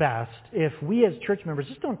just best if we as church members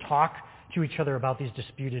just don't talk to each other about these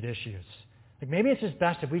disputed issues. Like maybe it's just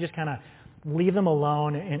best if we just kind of leave them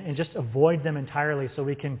alone and just avoid them entirely so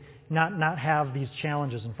we can not have these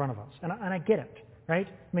challenges in front of us. And I get it, right?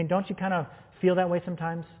 I mean, don't you kind of feel that way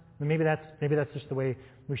sometimes? I mean, maybe that's just the way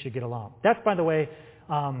we should get along. That's, by the way,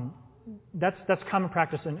 that's common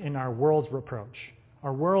practice in our world's approach.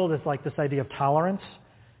 Our world is like this idea of tolerance,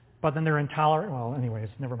 but then they're intolerant. Well, anyways,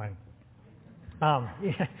 never mind.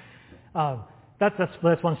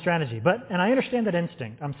 That's one strategy. And I understand that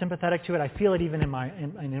instinct. I'm sympathetic to it. I feel it even in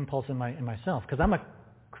an impulse in myself, because I'm a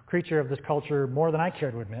creature of this culture more than I care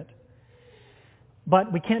to admit.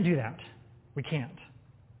 But we can't do that. We can't.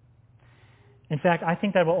 In fact, I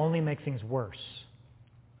think that will only make things worse,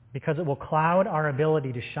 because it will cloud our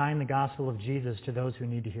ability to shine the gospel of Jesus to those who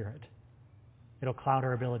need to hear it. It'll cloud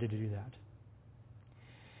our ability to do that.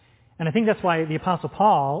 And I think that's why the Apostle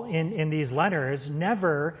Paul, in these letters,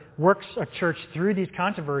 never works a church through these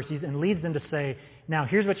controversies and leads them to say, now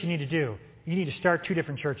here's what you need to do. You need to start two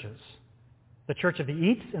different churches. The church of the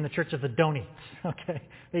eats and the church of the don't eats. Okay?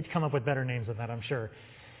 They'd come up with better names than that, I'm sure.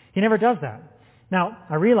 He never does that. Now,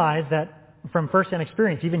 I realize that from first-hand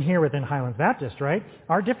experience, even here within Highlands Baptist, right,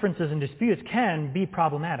 our differences and disputes can be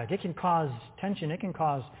problematic. It can cause tension. It can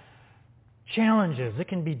cause challenges. It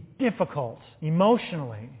can be difficult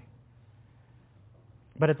emotionally.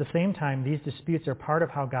 But at the same time, these disputes are part of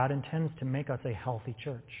how God intends to make us a healthy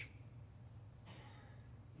church.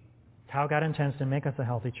 How God intends to make us a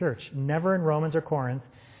healthy church. Never in Romans or Corinth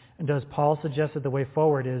does Paul suggest that the way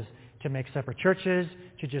forward is to make separate churches,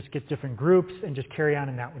 to just get different groups, and just carry on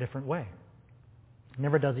in that different way.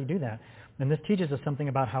 Never does he do that. And this teaches us something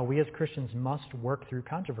about how we as Christians must work through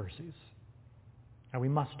controversies. And we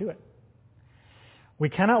must do it. We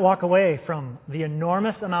cannot walk away from the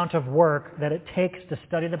enormous amount of work that it takes to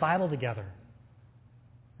study the Bible together.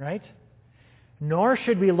 Right? Nor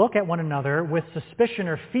should we look at one another with suspicion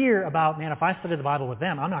or fear about, man, if I study the Bible with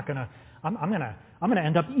them, I'm going to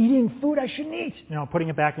end up eating food I shouldn't eat. Putting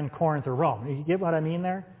it back in Corinth or Rome. You get what I mean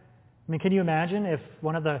there? I mean, can you imagine if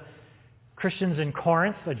one of the Christians in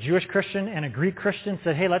Corinth, a Jewish Christian and a Greek Christian,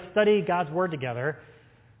 said, hey, let's study God's Word together?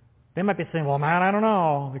 They might be saying, well, man, I don't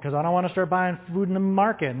know, because I don't want to start buying food in the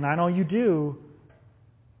market, and I know you do.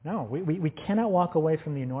 No, we cannot walk away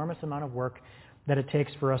from the enormous amount of work that it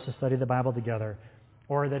takes for us to study the Bible together,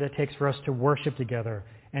 or that it takes for us to worship together,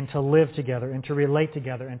 and to live together, and to relate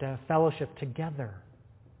together, and to have fellowship together.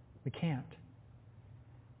 We can't.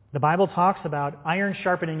 The Bible talks about iron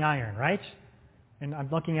sharpening iron, right? And I'm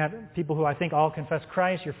looking at people who I think all confess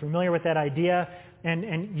Christ. You're familiar with that idea,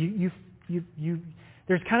 and you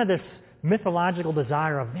there's kind of this mythological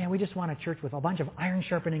desire of, man, we just want a church with a bunch of iron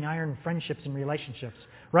sharpening iron friendships and relationships,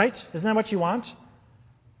 right? Isn't that what you want?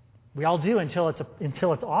 We all do until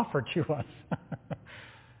it's offered to us.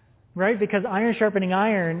 Right? Because iron sharpening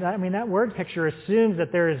iron, I mean, that word picture assumes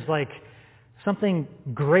that there is like something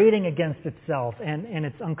grating against itself, and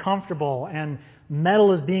it's uncomfortable, and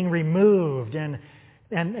metal is being removed, and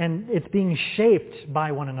it's being shaped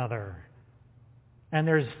by one another. And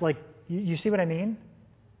there's like, you see what I mean?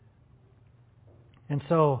 And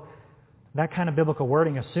so that kind of biblical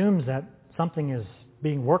wording assumes that something is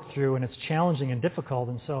being worked through and it's challenging and difficult.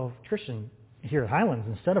 And so Christian here at Highlands,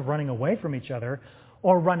 instead of running away from each other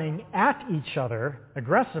or running at each other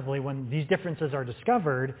aggressively when these differences are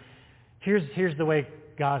discovered, here's the way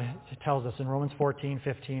God tells us in Romans 14,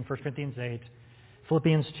 15, 1 Corinthians 8,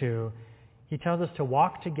 Philippians 2. He tells us to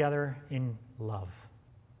walk together in love.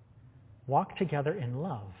 Walk together in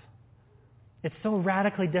love. It's so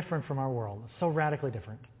radically different from our world. It's so radically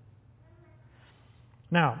different.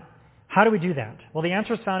 Now, how do we do that? Well, the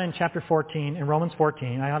answer is found in chapter 14, in Romans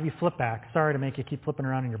 14. I have you flip back. Sorry to make you keep flipping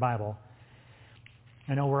around in your Bible.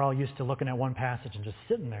 I know we're all used to looking at one passage and just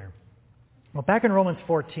sitting there. Well, back in Romans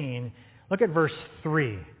 14, look at verse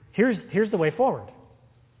 3. Here's the way forward.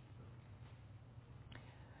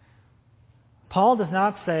 Paul does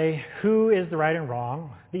not say who is the right and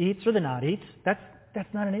wrong, the eats or the not eats. That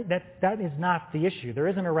is not the issue. There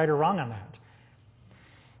isn't a right or wrong on that.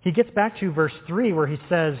 He gets back to verse 3 where he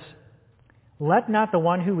says, let not the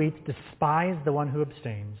one who eats despise the one who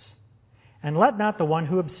abstains, and let not the one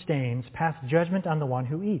who abstains pass judgment on the one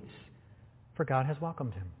who eats, for God has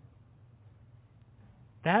welcomed him.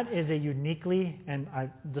 That is a uniquely, and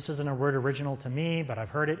this isn't a word original to me, but I've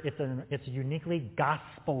heard it, it's a uniquely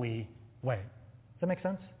gospel-y way. Does that make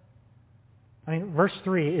sense? I mean, verse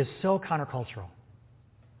 3 is so countercultural.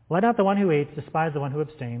 Let not the one who eats despise the one who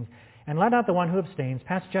abstains, and let not the one who abstains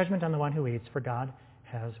pass judgment on the one who eats, for God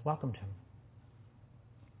has welcomed him.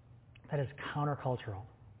 That is countercultural.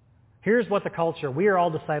 Here's what the culture, we are all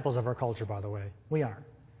disciples of our culture, by the way. We are.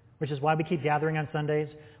 Which is why we keep gathering on Sundays,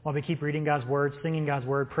 why we keep reading God's Word, singing God's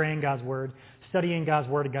Word, praying God's Word, studying God's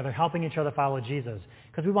Word together, helping each other follow Jesus.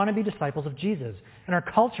 Because we want to be disciples of Jesus. And our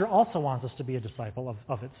culture also wants us to be a disciple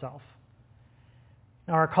of itself.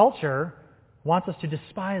 Now, our culture wants us to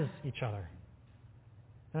despise each other.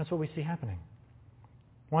 And that's what we see happening.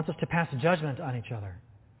 Wants us to pass judgment on each other.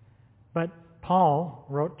 But Paul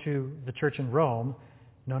wrote to the church in Rome,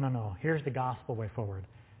 no. Here's the gospel way forward.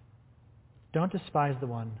 Don't despise the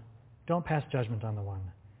one. Don't pass judgment on the one.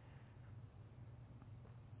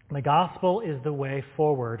 The gospel is the way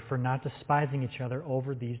forward for not despising each other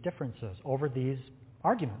over these differences, over these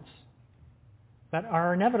arguments that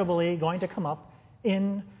are inevitably going to come up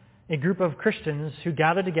in a group of Christians who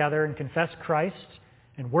gather together and confess Christ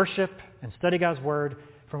and worship and study God's Word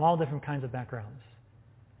from all different kinds of backgrounds.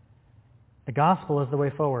 The gospel is the way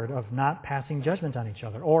forward of not passing judgment on each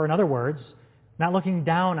other, or in other words, not looking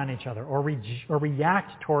down on each other or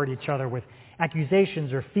react toward each other with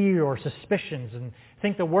accusations or fear or suspicions and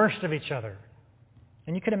think the worst of each other.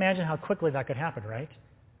 And you can imagine how quickly that could happen, right?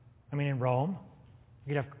 I mean, in Rome,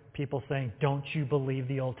 you'd have people saying, don't you believe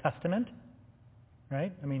the Old Testament?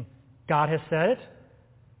 Right? I mean, God has said it.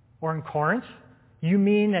 Or in Corinth, you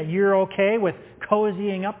mean that you're okay with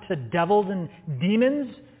cozying up to devils and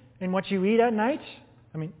demons in what you eat at night?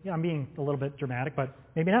 I mean, yeah, I'm being a little bit dramatic, but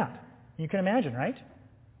maybe not. You can imagine, right?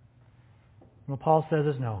 What Paul says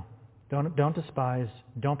is no. Don't despise.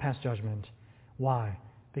 Don't pass judgment. Why?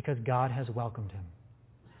 Because God has welcomed him.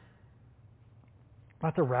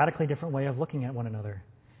 That's a radically different way of looking at one another.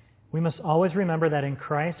 We must always remember that in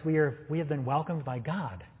Christ we have been welcomed by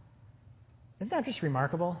God. Isn't that just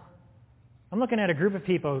remarkable? I'm looking at a group of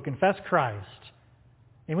people who confess Christ,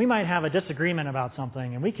 and we might have a disagreement about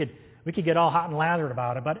something, and we could get all hot and lathered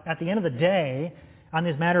about it, but at the end of the day, on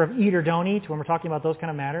this matter of eat or don't eat, when we're talking about those kind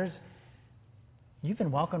of matters, you've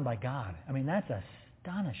been welcomed by God. I mean, that's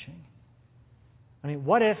astonishing. I mean,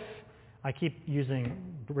 what if, I keep using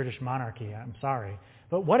British monarchy, I'm sorry,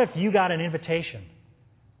 but what if you got an invitation,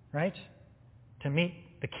 right, to meet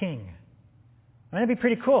the king? I mean, that'd be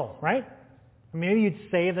pretty cool, right? Maybe you'd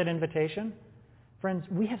save that invitation. Friends,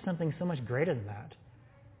 we have something so much greater than that.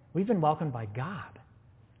 We've been welcomed by God.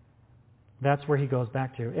 That's where he goes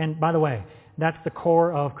back to. And by the way, that's the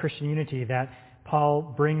core of Christian unity that Paul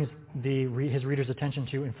brings his readers' attention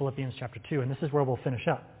to in Philippians chapter 2. And this is where we'll finish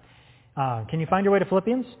up. Can you find your way to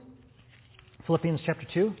Philippians? Philippians chapter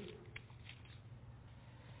 2.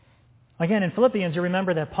 Again, in Philippians, you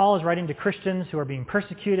remember that Paul is writing to Christians who are being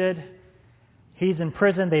persecuted. He's in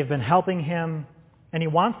prison. They've been helping him. And he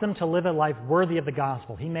wants them to live a life worthy of the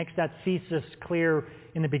gospel. He makes that thesis clear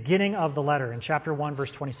in the beginning of the letter in chapter 1, verse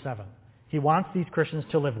 27. He wants these Christians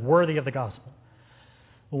to live worthy of the gospel.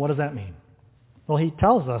 Well, what does that mean? Well, he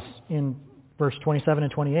tells us in verse 27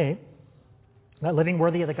 and 28 that living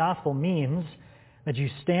worthy of the gospel means that you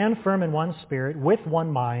stand firm in one spirit, with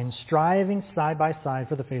one mind, striving side by side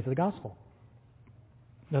for the faith of the gospel.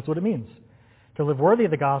 That's what it means. To live worthy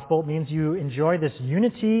of the gospel means you enjoy this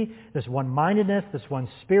unity, this one-mindedness, this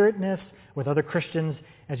one-spiritness with other Christians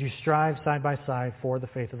as you strive side by side for the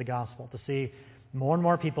faith of the gospel, to see more and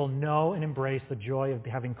more people know and embrace the joy of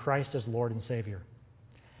having Christ as Lord and Savior.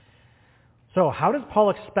 So how does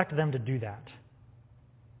Paul expect them to do that?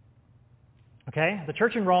 Okay, the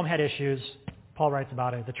church in Rome had issues. Paul writes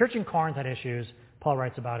about it. The church in Corinth had issues. Paul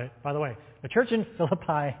writes about it. By the way, the church in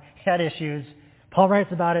Philippi had issues. Paul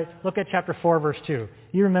writes about it. Look at chapter 4, verse 2.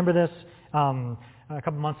 You remember this a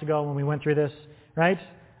couple months ago when we went through this, right?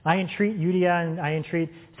 I entreat Euodia and I entreat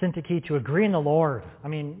Syntyche to agree in the Lord. I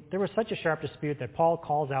mean, there was such a sharp dispute that Paul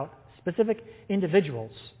calls out specific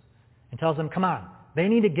individuals and tells them, come on, they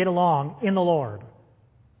need to get along in the Lord.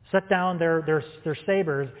 Set down their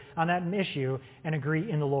sabers on that issue and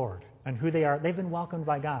agree in the Lord and who they are. They've been welcomed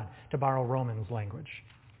by God, to borrow Romans language.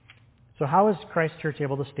 So how is Christ's church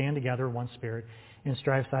able to stand together in one spirit and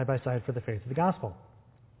strive side by side for the faith of the gospel?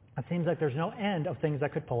 It seems like there's no end of things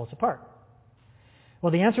that could pull us apart.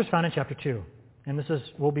 Well, the answer is found in chapter 2. And this is,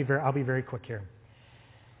 I'll be very quick here.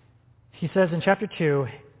 He says in chapter 2,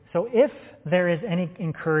 so if there is any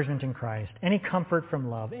encouragement in Christ, any comfort from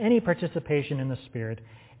love, any participation in the Spirit,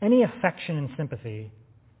 any affection and sympathy,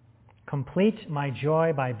 complete my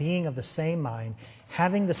joy by being of the same mind,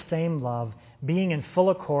 having the same love, being in full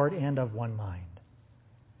accord and of one mind.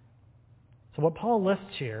 So what Paul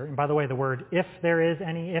lists here, and by the way, the word if there is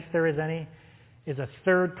any, is a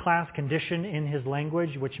third-class condition in his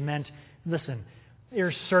language, which meant, listen,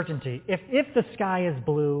 there's certainty. If the sky is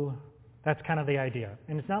blue, that's kind of the idea.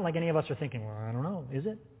 And it's not like any of us are thinking, well, I don't know, is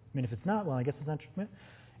it? I mean, if it's not, well, I guess it's not true.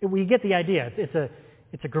 We get the idea.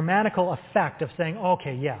 It's a grammatical effect of saying,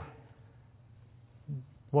 okay, yeah.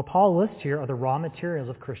 What Paul lists here are the raw materials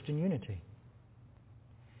of Christian unity.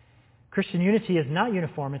 Christian unity is not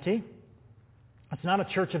uniformity. It's not a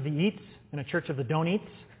church of the eats and a church of the don't eats.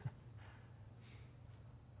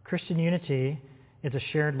 Christian unity is a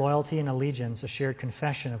shared loyalty and allegiance, a shared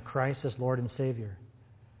confession of Christ as Lord and Savior.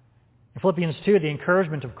 In Philippians 2, the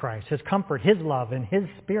encouragement of Christ, His comfort, His love, and His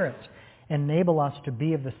Spirit enable us to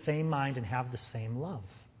be of the same mind and have the same love.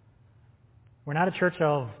 We're not a church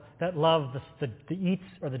that love the eats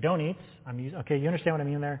or the don't eats. Okay, you understand what I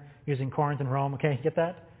mean there? Using Corinth and Rome, okay, get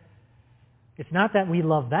that? It's not that we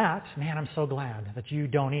love that. Man, I'm so glad that you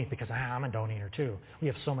don't eat because I'm a don't eater too. We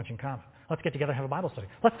have so much in common. Let's get together and have a Bible study.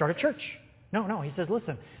 Let's start a church. No, he says,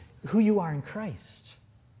 listen, who you are in Christ,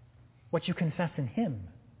 what you confess in Him.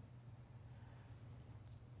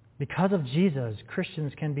 Because of Jesus,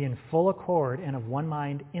 Christians can be in full accord and of one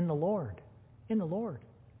mind in the Lord. In the Lord.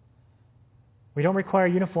 We don't require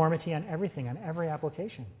uniformity on everything, on every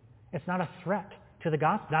application. It's not a threat to the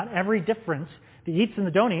gospel. Not every difference, the eats and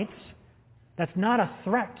the don't eats, that's not a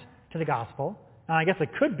threat to the gospel. I guess it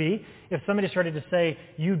could be if somebody started to say,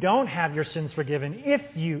 you don't have your sins forgiven if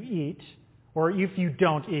you eat, or if you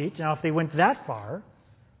don't eat. Now, if they went that far,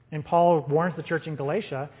 and Paul warns the church in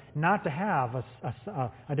Galatia not to have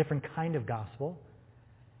a different kind of gospel.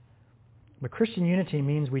 But Christian unity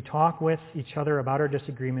means we talk with each other about our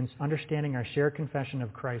disagreements, understanding our shared confession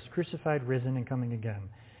of Christ, crucified, risen, and coming again.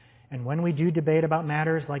 And when we do debate about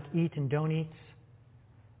matters like eat and don't eat,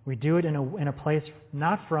 we do it in a place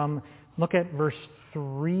not from, look at verse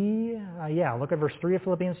 3, look at verse 3 of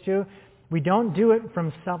Philippians 2. We don't do it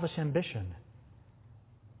from selfish ambition.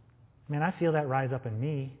 Man, I feel that rise up in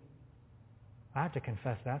me. I have to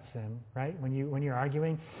confess that sin, right? When you're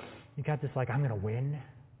arguing, you got this like, I'm going to win.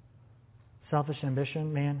 Selfish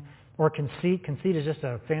ambition, man. Or conceit. Conceit is just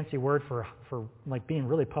a fancy word for like being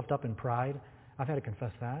really puffed up in pride. I've had to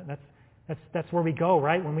confess that. That's where we go,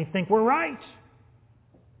 right? When we think we're right.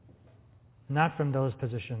 Not from those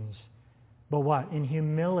positions. But what? In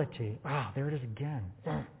humility. There it is again.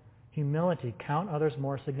 Humility. Count others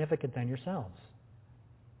more significant than yourselves.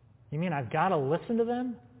 You mean I've got to listen to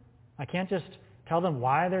them? I can't just tell them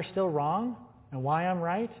why they're still wrong and why I'm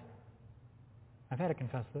right? I've had to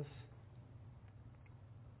confess this.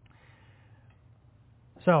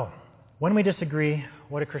 So, when we disagree,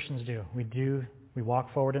 what do Christians do? We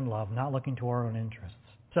walk forward in love, not looking to our own interests.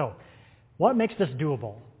 So, what makes this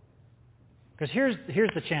doable? Because here's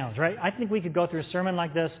the challenge, right? I think we could go through a sermon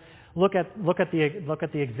like this, look at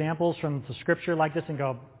the examples from the Scripture like this, and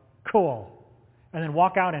go, cool, and then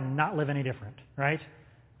walk out and not live any different, right?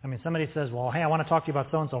 I mean, somebody says, well, hey, I want to talk to you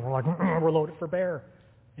about so-and-so. We're like, we're loaded for bear,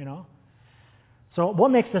 you know? So what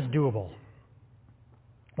makes this doable?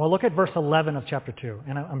 Well, look at verse 11 of chapter 2.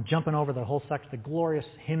 And I'm jumping over the whole section, the glorious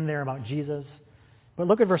hymn there about Jesus. But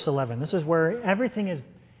look at verse 11. This is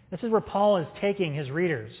where Paul is taking his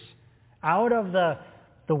readers out of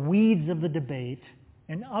the weeds of the debate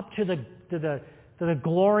and up to the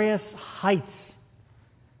glorious heights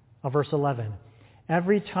of verse 11.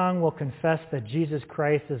 Every tongue will confess that Jesus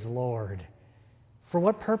Christ is Lord. For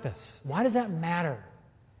what purpose? Why does that matter?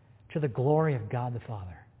 To the glory of God the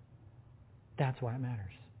Father. That's why it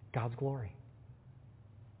matters. God's glory.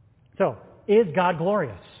 So, is God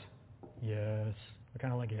glorious? Yes. We're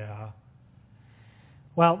kind of like, yeah.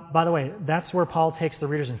 Well, by the way, that's where Paul takes the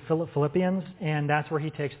readers in Philippians, and that's where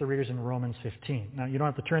he takes the readers in Romans 15. Now, you don't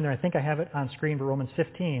have to turn there. I think I have it on screen, but Romans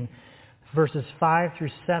 15, verses 5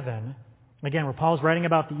 through 7. Again, where Paul's writing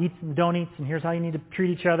about the eats and don't eats, and here's how you need to treat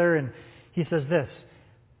each other, and he says this,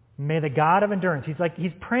 may the God of endurance,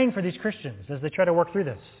 he's praying for these Christians as they try to work through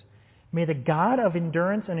this. May the God of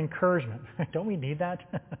endurance and encouragement, don't we need that?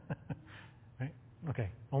 Right? Okay,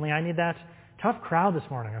 only I need that. Tough crowd this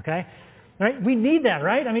morning, okay? Right? We need that,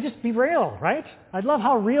 right? I mean, just be real, right? I love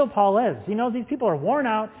how real Paul is. He knows these people are worn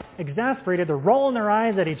out, exasperated, they're rolling their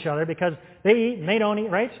eyes at each other because they eat and they don't eat,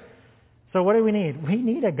 right? So what do we need? We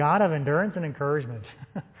need a God of endurance and encouragement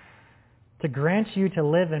to grant you to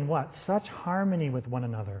live in what? Such harmony with one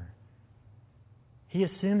another. He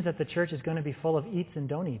assumes that the church is going to be full of eats and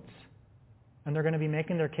don't eats. And they're going to be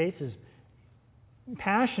making their cases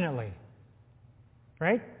passionately.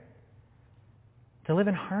 Right? To live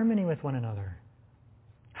in harmony with one another.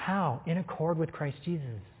 How? In accord with Christ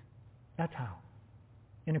Jesus. That's how.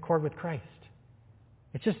 In accord with Christ.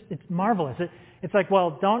 It's marvelous. It's like,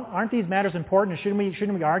 well, aren't these matters important?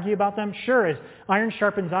 Shouldn't we argue about them? Sure, as iron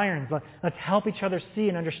sharpens iron. But let's help each other see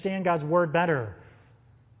and understand God's Word better.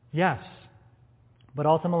 Yes. But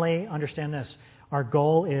ultimately, understand this. Our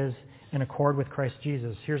goal is in accord with Christ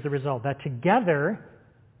Jesus. Here's the result. That together,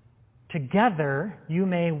 you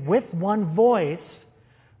may with one voice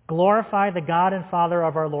glorify the God and Father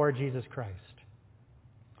of our Lord Jesus Christ.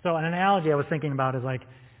 So an analogy I was thinking about is like,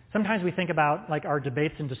 sometimes we think about like our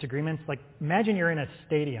debates and disagreements. Like imagine you're in a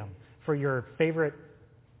stadium for your favorite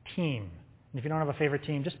team. And if you don't have a favorite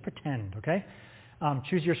team, just pretend, okay?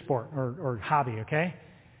 Choose your sport or hobby, okay?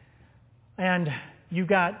 And you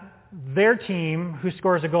got their team who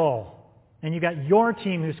scores a goal. And you got your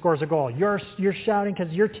team who scores a goal. You're shouting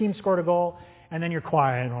because your team scored a goal, and then you're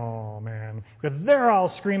quiet. Oh, man. Because they're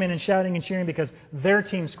all screaming and shouting and cheering because their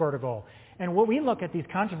team scored a goal. And what we look at these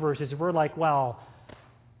controversies, we're like, well,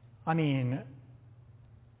 I mean,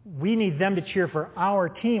 we need them to cheer for our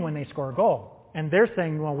team when they score a goal. And they're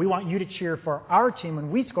saying, well, we want you to cheer for our team when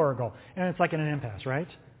we score a goal. And it's like an impasse, right?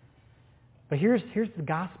 But here's the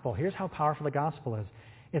gospel. Here's how powerful the gospel is.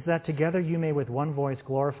 It's that together you may with one voice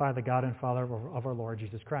glorify the God and Father of our Lord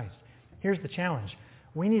Jesus Christ. Here's the challenge.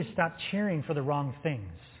 We need to stop cheering for the wrong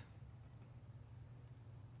things.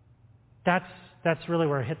 That's really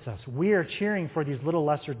where it hits us. We are cheering for these little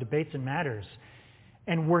lesser debates and matters.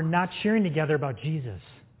 and we're not cheering together about Jesus.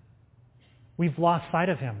 We've lost sight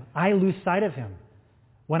of him. I lose sight of him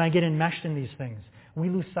when I get enmeshed in these things. We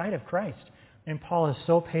lose sight of Christ. And Paul is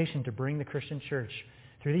so patient to bring the Christian church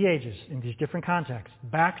through the ages in these different contexts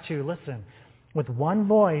back to, listen, with one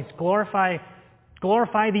voice, glorify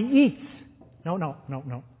the eats.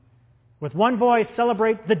 No. With one voice,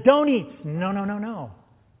 celebrate the don't eats. No.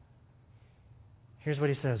 Here's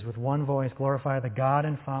what he says. With one voice, glorify the God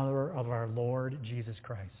and Father of our Lord Jesus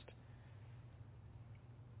Christ.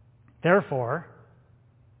 Therefore,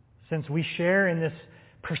 since we share in this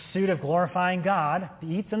pursuit of glorifying God, the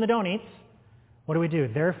eats and the don't eats, what do?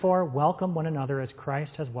 Therefore, welcome one another as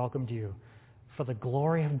Christ has welcomed you for the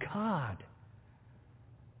glory of God.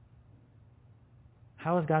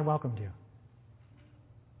 How has God welcomed you?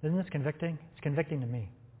 Isn't this convicting? It's convicting to me.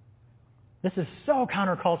 This is so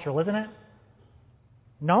countercultural, isn't it?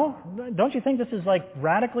 No? Don't you think this is like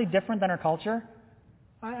radically different than our culture?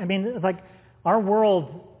 I mean, it's like our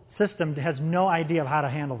world system has no idea of how to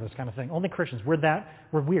handle this kind of thing. Only Christians.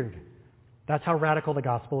 We're weird. That's how radical the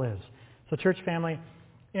gospel is. So church family,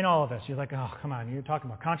 in all of us, you're like, oh, come on, you're talking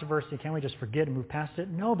about controversy. Can't we just forget and move past it?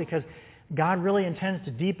 No, because God really intends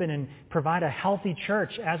to deepen and provide a healthy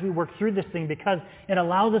church as we work through this thing because it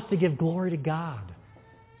allows us to give glory to God.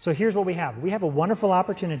 So here's what we have. We have a wonderful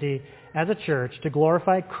opportunity as a church to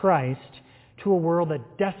glorify Christ to a world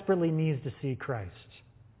that desperately needs to see Christ.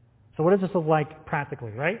 So what does this look like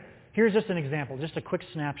practically, right? Here's just an example, just a quick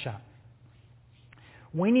snapshot.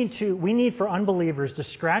 We need for unbelievers to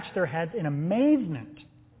scratch their heads in amazement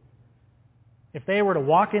if they were to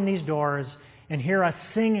walk in these doors and hear us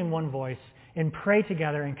sing in one voice and pray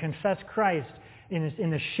together and confess Christ in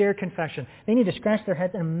the shared confession. They need to scratch their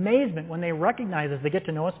heads in amazement when they recognize, as they get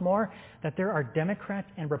to know us more, that there are Democrats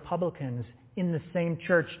and Republicans in the same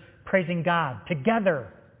church praising God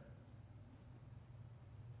together.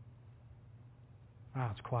 Wow,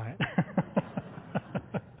 it's quiet.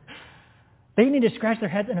 They need to scratch their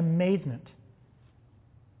heads in amazement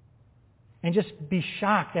and just be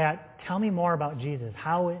shocked at, tell me more about Jesus.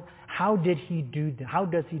 How did he do this? How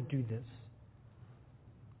does he do this?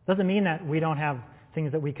 Doesn't mean that we don't have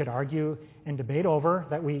things that we could argue and debate over,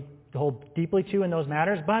 that we hold deeply to in those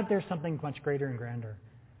matters, but there's something much greater and grander.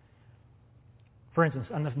 For instance,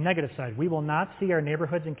 on the negative side, we will not see our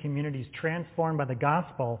neighborhoods and communities transformed by the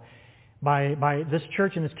gospel by this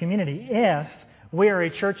church and this community if we are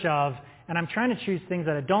a church of, and I'm trying to choose things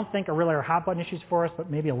that I don't think are really our hot button issues for us, but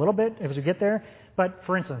maybe a little bit as we get there. But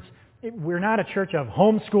for instance, we're not a church of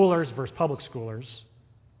homeschoolers versus public schoolers.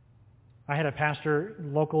 I had a pastor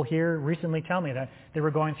local here recently tell me that they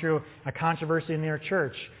were going through a controversy in their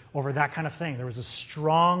church over that kind of thing. There was a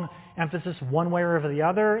strong emphasis one way or over the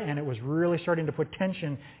other, and it was really starting to put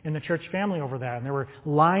tension in the church family over that. And there were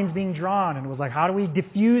lines being drawn, and it was like, how do we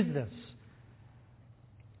diffuse this?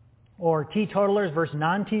 Or teetotalers versus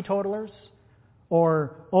non-teetotalers,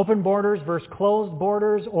 or open borders versus closed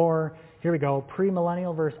borders, or, here we go,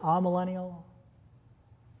 premillennial versus amillennial.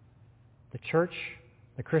 The church,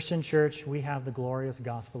 the Christian church, we have the glorious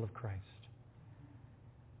gospel of Christ.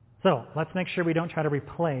 So, let's make sure we don't try to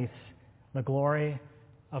replace the glory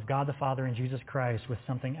of God the Father and Jesus Christ with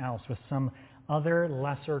something else, with some other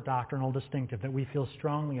lesser doctrinal distinctive that we feel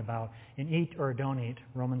strongly about in eat or don't eat,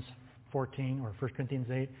 Romans 14 or 1 Corinthians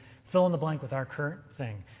 8. Fill in the blank with our current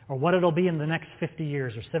thing, or what it'll be in the next 50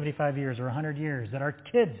 years or 75 years or 100 years that our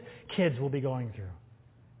kids will be going through.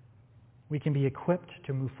 We can be equipped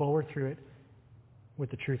to move forward through it with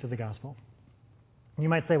the truth of the gospel. You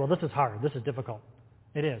might say, well, this is hard. This is difficult.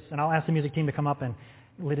 It is. And I'll ask the music team to come up and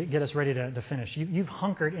get us ready to finish. You've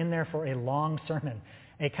hunkered in there for a long sermon,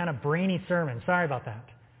 a kind of brainy sermon. Sorry about that.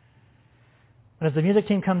 But as the music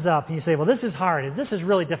team comes up, and you say, well, this is hard. This is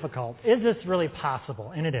really difficult. Is this really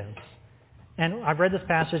possible? And it is. And I've read this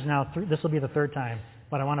passage now. This will be the third time,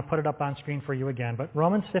 but I want to put it up on screen for you again. But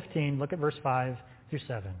Romans 15, look at verse 5 through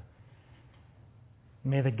 7.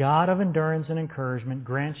 May the God of endurance and encouragement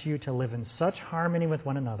grant you to live in such harmony with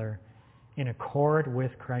one another in accord with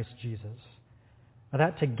Christ Jesus,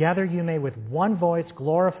 that together you may with one voice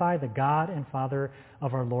glorify the God and Father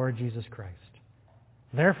of our Lord Jesus Christ.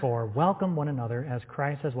 Therefore, welcome one another as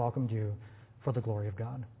Christ has welcomed you for the glory of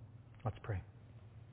God. Let's pray.